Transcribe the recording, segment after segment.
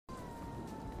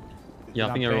Yeah,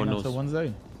 I think everyone knows. Until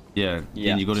Wednesday. Yeah,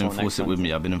 Yeah, you got to so enforce next it with me.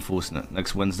 Wednesday. I've been enforcing it.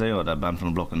 Next Wednesday or that ban from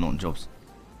the block and not on jobs.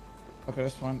 Okay,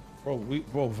 that's fine, bro.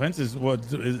 Vince is what?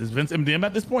 Is Vince MDM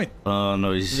at this point? No,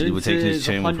 we're taking his is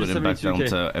chain. We're putting him back down 172K.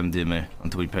 to MDMA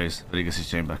until he pays. But he gets his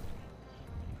chain back.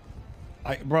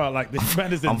 Like, bro, like this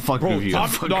man is. I'm fucking bro, with you.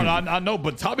 I know,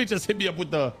 but Tommy just hit me up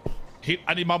with the.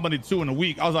 I need my money too in a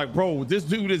week. I was like, bro, this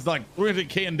dude is like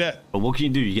 300K in debt. But what can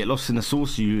you do? You get lost in the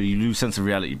sauce. You lose sense of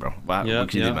reality, bro. What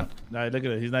can you do, man? Nah, look at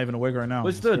it. He's not even awake right now.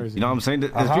 What's good? Crazy. You know what I'm saying?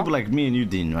 There's people like me and you,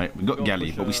 Dean, right? We got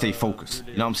galley, but we stay focused.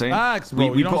 You know what I'm saying? Facts, bro.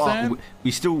 We You know put what I'm our,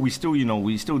 saying? we still, you know,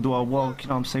 we still do our work. You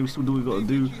know what I'm saying? We still do what we gotta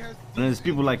do. And there's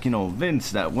people like, you know,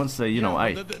 Vince that once they, you know,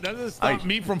 that doesn't stop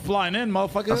me from flying in,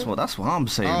 motherfucker. That's what I'm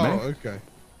saying, Oh, man. okay.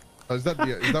 Is that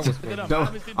what's going on? No,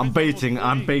 I'm baiting,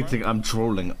 I'm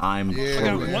trolling, I'm I got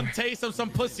trolling. one taste of some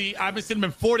pussy. I haven't seen him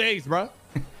in 4 days, bro.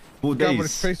 4 Look at what his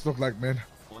days. face look like, man.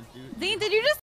 Dean, did you just